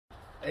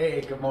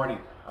Hey, good morning.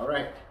 All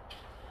right.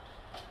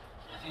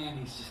 Man,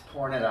 he's just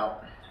pouring it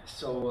out.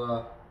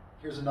 So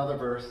here's another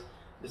verse.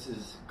 This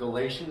is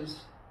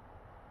Galatians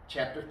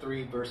chapter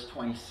 3, verse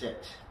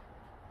 26.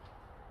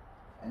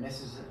 And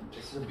this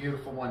is a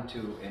beautiful one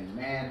too. And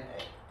man,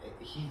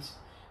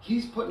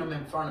 he's putting them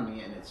in front of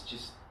me, and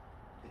it's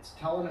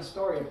telling a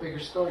story, a bigger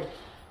story.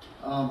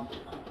 And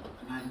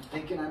I'm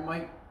thinking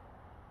I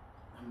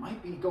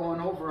might be going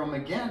over them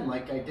again,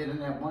 like I did in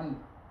that one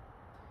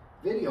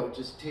video,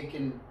 just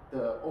taking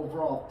the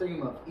overall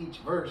theme of each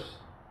verse,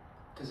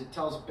 because it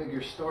tells a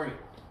bigger story.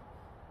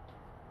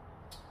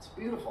 It's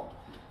beautiful.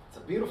 It's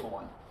a beautiful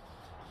one.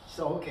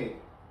 So, okay,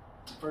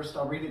 first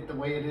I'll read it the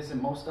way it is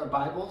in most of our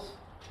Bibles,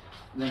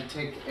 and then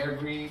take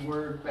every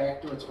word back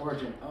to its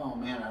origin. Oh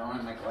man, I don't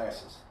have my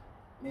glasses.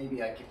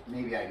 Maybe I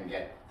can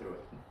get through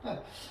it.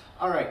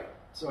 All right,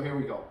 so here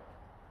we go.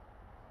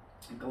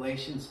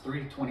 Galatians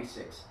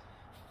 3:26.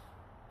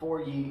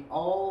 For ye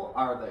all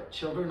are the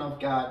children of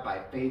God by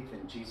faith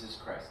in Jesus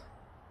Christ.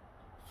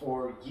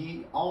 For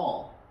ye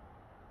are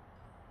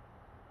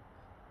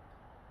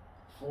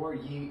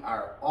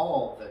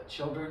all the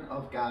children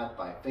of God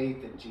by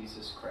faith in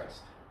Jesus Christ.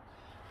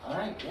 All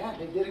right, yeah,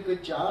 they did a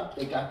good job.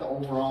 They got the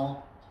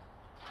overall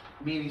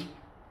meaning.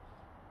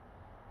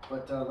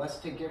 But let's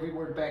take every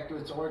word back to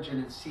its origin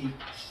and see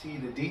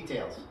the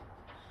details.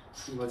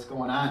 See what's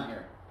going on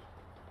here.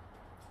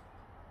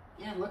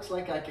 Yeah, it looks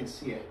like I can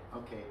see it.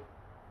 Okay.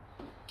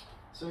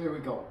 So here we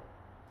go.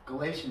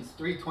 Galatians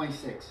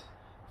 3:26.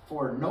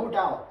 For no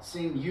doubt,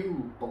 seeing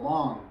you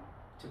belong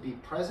to be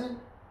present,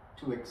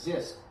 to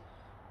exist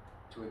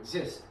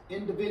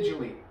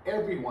individually,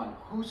 everyone,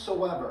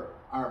 whosoever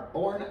are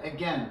born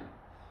again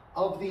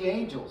of the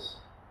angels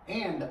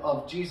and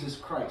of Jesus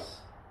Christ.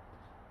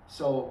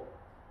 So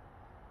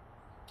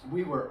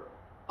we were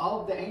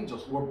of the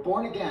angels. We're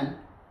born again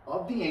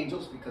of the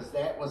angels because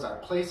that was our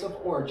place of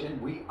origin.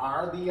 We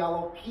are the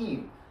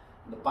Elohim.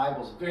 The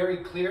Bible's very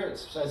clear. It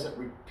says it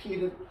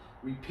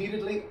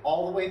repeatedly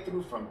all the way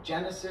through from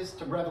Genesis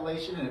to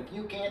Revelation. And if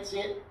you can't see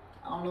it,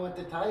 I don't know what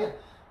to tell you.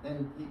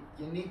 Then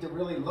you need to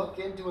really look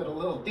into it a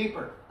little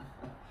deeper.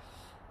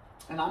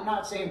 And I'm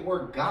not saying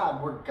we're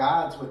God. We're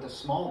gods with a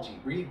small g.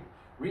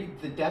 Read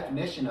the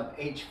definition of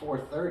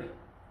H430.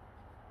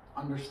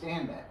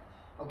 Understand that.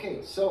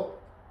 Okay, so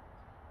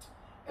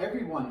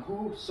everyone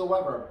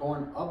whosoever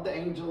born of the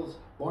angels,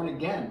 born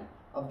again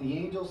of the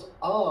angels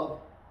of.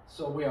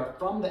 So we are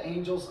from the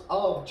angels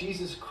of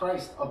Jesus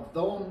Christ, of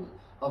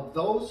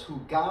those who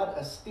God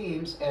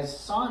esteems as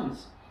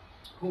sons,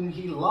 whom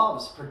he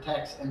loves,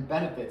 protects, and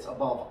benefits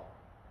above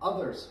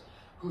others,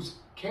 whose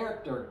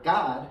character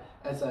God,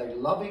 as a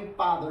loving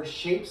father,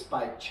 shapes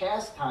by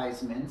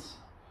chastisements,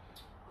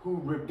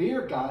 who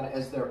revere God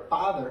as their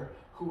father,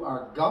 who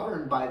are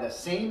governed by the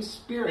same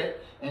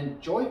Spirit, and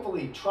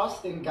joyfully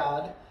trust in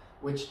God,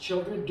 which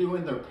children do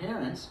in their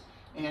parents,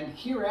 and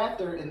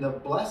hereafter in the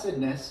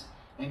blessedness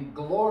and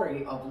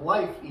glory of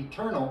life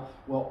eternal,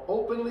 will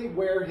openly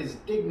wear his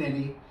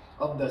dignity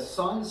of the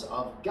sons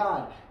of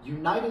God,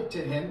 united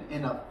to him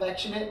in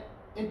affectionate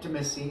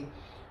intimacy,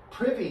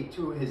 privy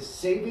to his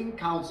saving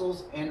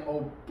counsels, and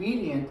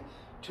obedient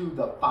to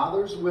the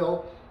Father's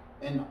will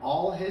in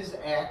all his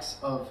acts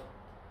of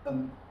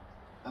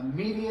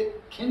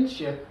immediate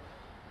kinship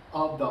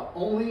of the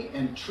only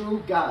and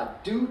true God.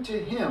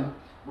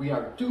 We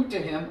are due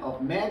to him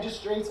of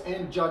magistrates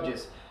and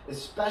judges,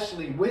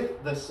 especially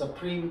with the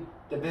supreme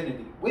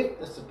divinity.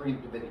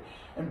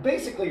 And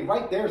basically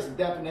right there's the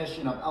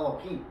definition of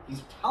Elohim.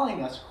 He's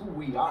telling us who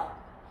we are.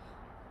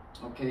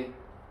 Okay.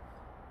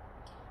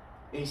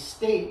 A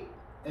state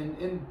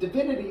in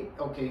divinity,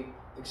 okay,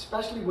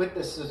 especially with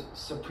the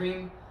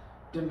supreme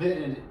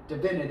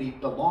divinity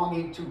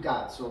belonging to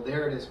God. So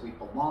there it is. We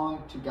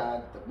belong to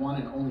God, the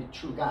one and only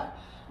true God.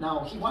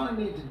 Now, he wanted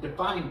me to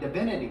define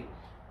divinity,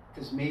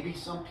 because maybe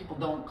some people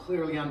don't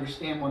clearly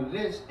understand what it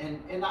is,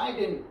 and I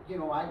didn't,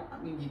 I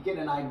mean, you get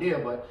an idea,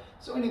 but,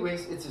 so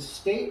anyways, it's a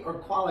state or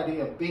quality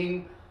of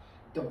being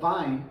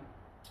divine,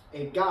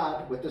 a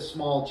God with a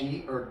small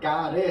g, or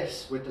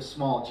goddess with a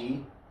small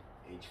g,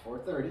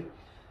 H430,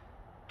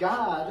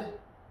 God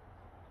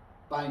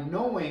by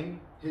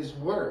knowing his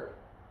word.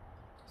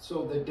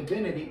 So the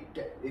divinity,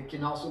 it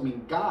can also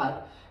mean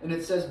God, and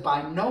it says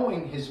by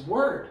knowing his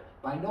word,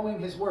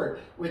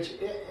 which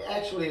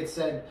actually it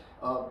said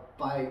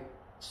by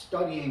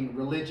studying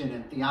religion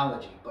and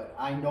theology, but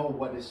I know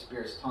what his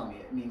Spirit's telling me.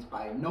 It means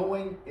by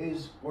knowing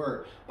his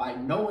word, by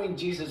knowing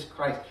Jesus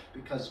Christ,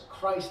 because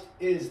Christ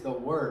is the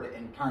Word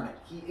incarnate.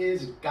 He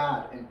is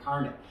God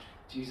incarnate.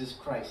 Jesus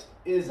Christ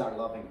is our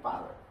loving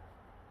Father.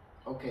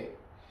 Okay,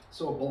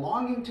 so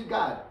belonging to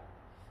God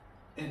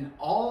in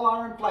all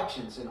our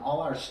inflections, in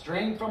all our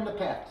straying from the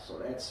path. So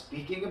that's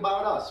speaking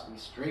about us. We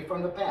stray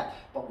from the path,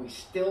 but we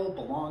still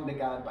belong to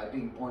God by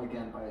being born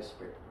again by his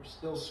Spirit. We're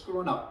still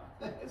screwing up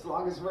as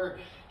long as we're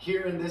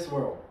here in this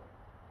world.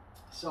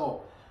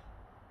 So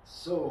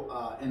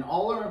in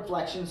all our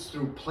inflections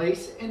through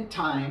place and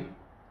time,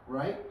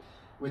 right,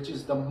 which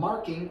is the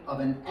marking of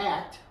an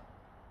act,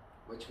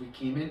 which we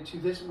came into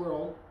this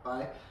world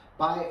by,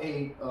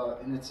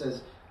 And it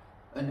says,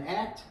 an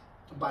act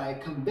by a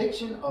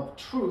conviction of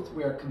truth.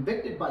 We are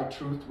convicted by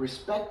truth,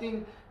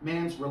 respecting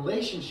man's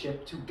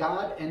relationship to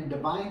God and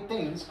divine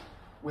things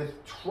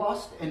with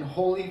trust and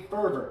holy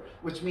fervor,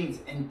 which means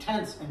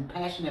intense and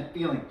passionate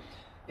feeling.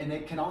 And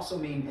it can also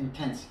mean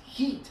intense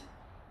heat,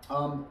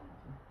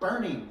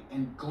 burning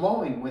and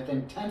glowing with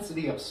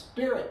intensity of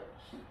spirit.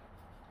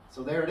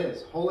 So there it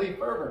is, holy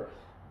fervor,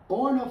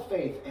 born of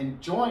faith and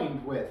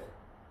joined with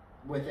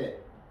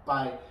it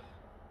by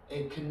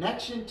a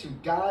connection to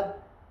God,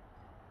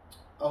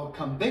 a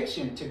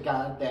conviction to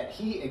God that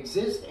he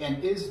exists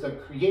and is the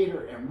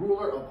creator and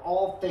ruler of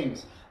all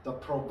things, the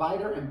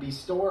provider and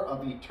bestower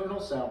of eternal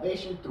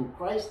salvation through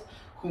Christ,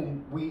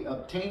 whom we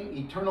obtain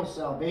eternal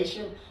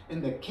salvation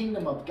in the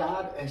kingdom of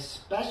God,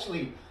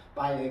 especially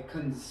by a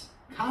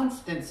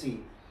constancy,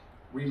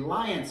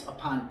 reliance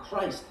upon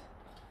Christ.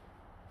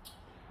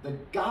 The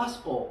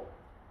gospel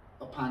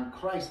upon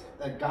Christ,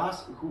 the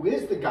gospel, who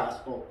is the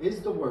gospel,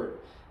 is the word,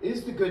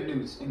 is the good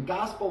news. And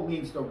gospel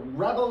means the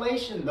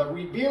revelation, the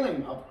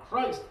revealing of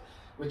Christ,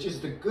 which is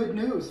the good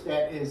news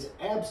that is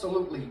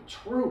absolutely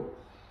true.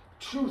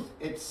 Truth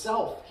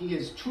itself, he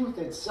is truth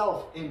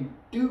itself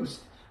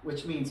induced,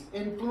 which means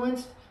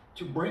influenced,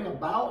 to bring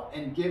about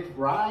and give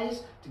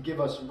rise, to give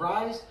us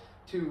rise,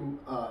 to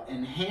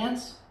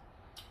enhance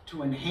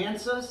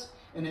us.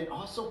 And it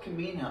also can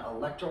mean an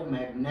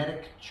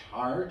electromagnetic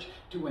charge,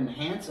 to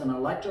enhance an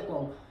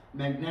electrical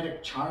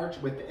magnetic charge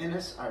within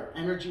us, our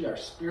energy, our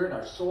spirit,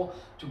 our soul,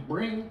 to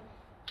bring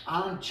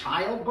on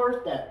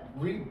childbirth that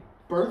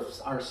rebirths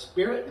our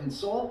spirit and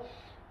soul,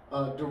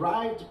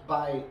 derived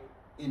by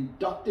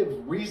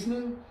inductive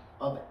reasoning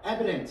of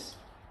evidence,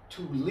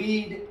 to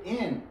lead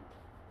in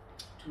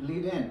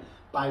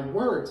by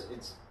words.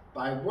 It's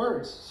by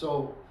words.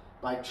 So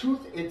by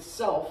truth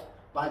itself,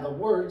 by the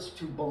words,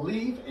 to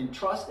believe and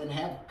trust and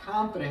have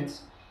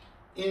confidence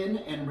in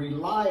and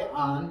rely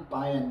on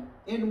by an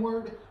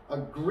inward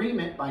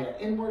agreement,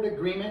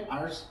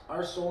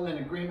 our soul in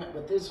agreement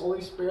with his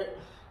Holy Spirit,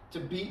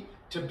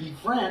 to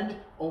befriend,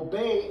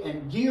 obey,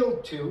 and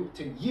yield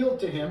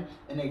to him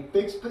in a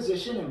fixed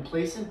position and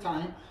place and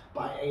time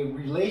by a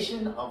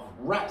relation of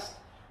rest,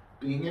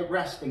 being at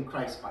rest in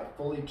Christ by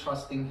fully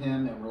trusting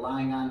him and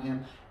relying on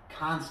him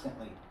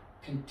constantly,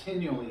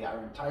 continually, our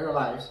entire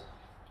lives,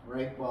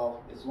 right?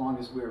 Well, as long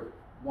as we're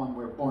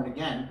born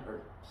again,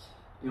 or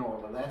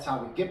that's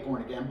how we get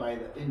born again, by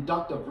the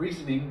inductive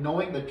reasoning,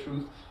 knowing the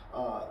truth,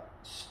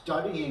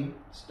 studying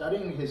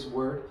his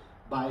word,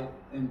 by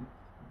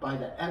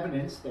the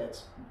evidence that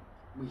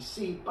we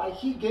see,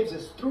 he gives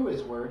us through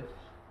his word.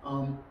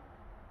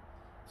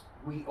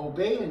 We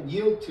obey and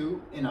yield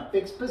to in a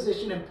fixed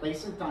position and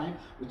place and time,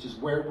 which is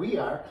where we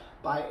are,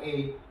 by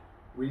a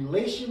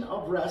relation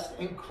of rest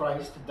in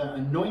Christ, the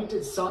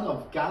anointed Son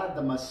of God,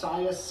 the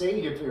Messiah,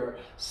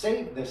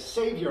 the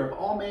Savior of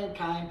all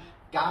mankind,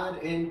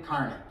 God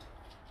incarnate.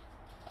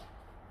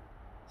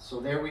 So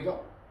there we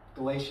go.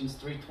 Galatians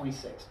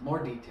 3:26. More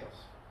details.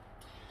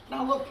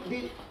 Now look,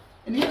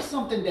 and here's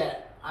something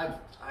that I've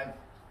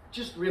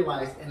just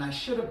realized, and I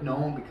should have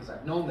known because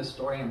I've known this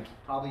story, and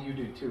probably you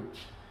do too,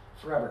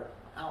 forever.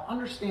 Now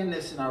understand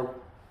this in our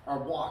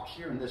walk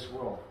here in this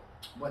world.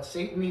 What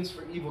Satan means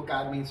for evil,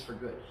 God means for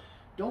good.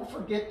 Don't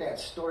forget that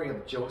story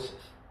of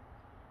Joseph,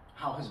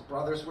 how his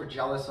brothers were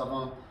jealous of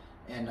him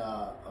and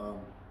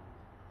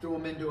threw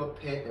him into a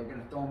pit. They were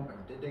going to throw him, or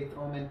did they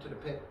throw him into the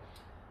pit?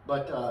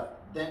 But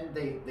then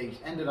they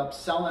ended up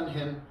selling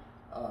him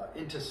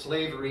into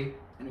slavery,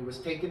 and he was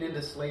taken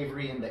into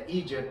slavery into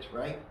Egypt,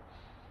 right?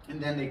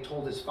 And then they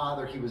told his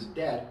father he was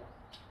dead.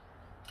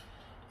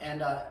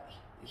 And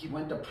he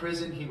went to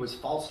prison. He was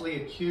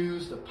falsely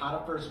accused of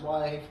Potiphar's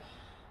wife.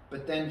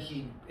 But then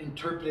he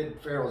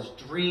interpreted Pharaoh's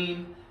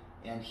dream,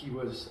 and he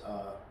was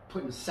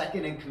put in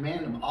second in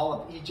command of all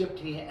of Egypt.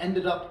 And he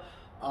ended up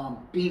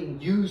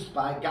being used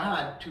by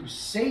God to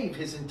save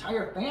his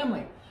entire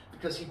family,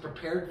 because he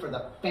prepared for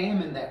the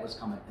famine that was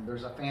coming. And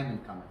there's a famine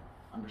coming.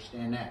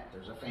 Understand that.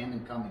 There's a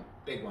famine coming.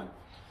 Big one.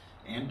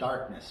 And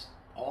darkness.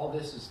 All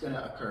this is going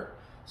to occur.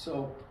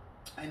 So,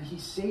 and he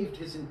saved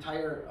his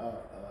entire,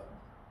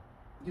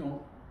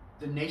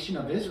 the nation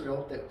of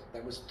Israel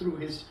that was through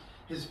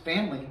his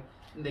family.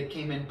 And they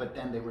came in, but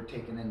then they were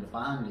taken into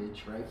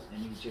bondage, right,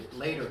 in Egypt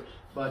later.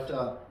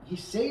 But he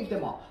saved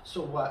them all.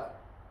 So what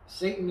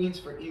Satan means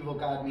for evil,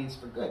 God means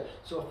for good.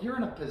 So if you're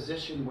in a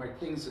position where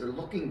things are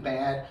looking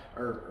bad,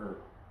 or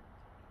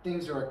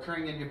things are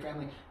occurring in your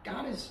family,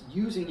 God is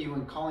using you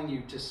and calling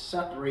you to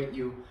separate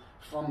you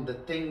from the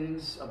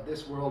things of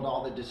this world,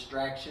 all the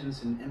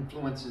distractions and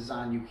influences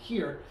on you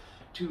here,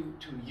 to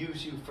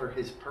use you for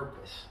his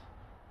purpose,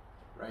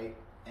 right?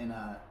 And,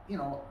 a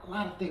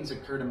lot of things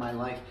occurred in my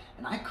life,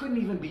 and I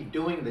couldn't even be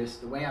doing this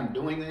the way I'm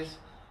doing this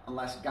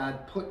unless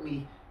God put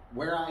me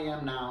where I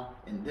am now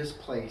in this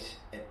place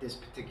at this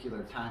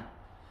particular time.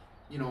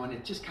 And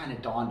it just kind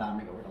of dawned on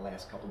me over the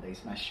last couple of days,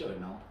 and I should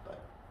have known.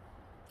 But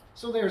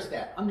so there's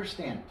that.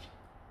 Understand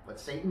what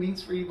Satan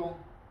means for evil,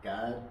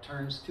 God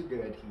turns to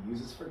good. He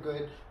uses for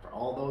good for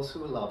all those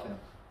who love him.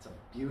 It's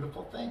a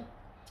beautiful thing.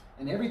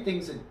 And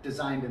everything's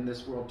designed in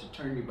this world to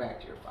turn you back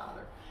to your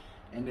Father.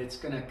 And it's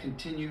going to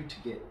continue to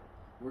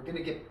we're going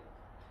to get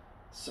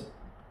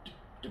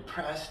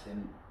depressed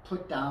and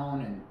put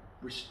down and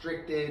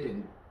restricted,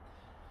 and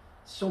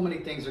so many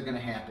things are going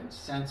to happen,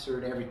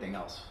 censored, everything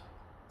else.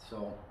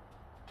 So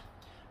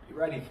be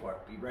ready for it.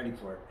 Be ready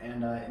for it.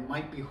 And it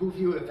might behoove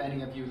you, if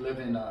any of you live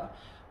in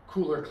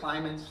cooler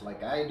climates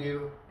like I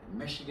do in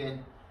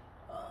Michigan,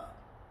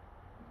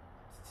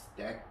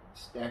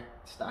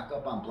 stock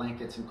up on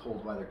blankets and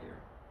cold weather gear.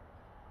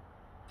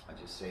 I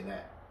just say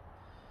that.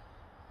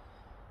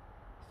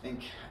 I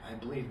think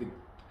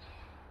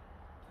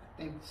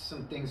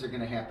some things are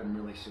going to happen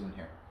really soon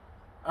here.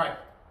 All right,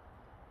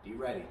 be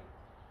ready.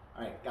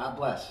 All right, God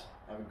bless.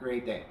 Have a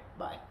great day.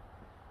 Bye.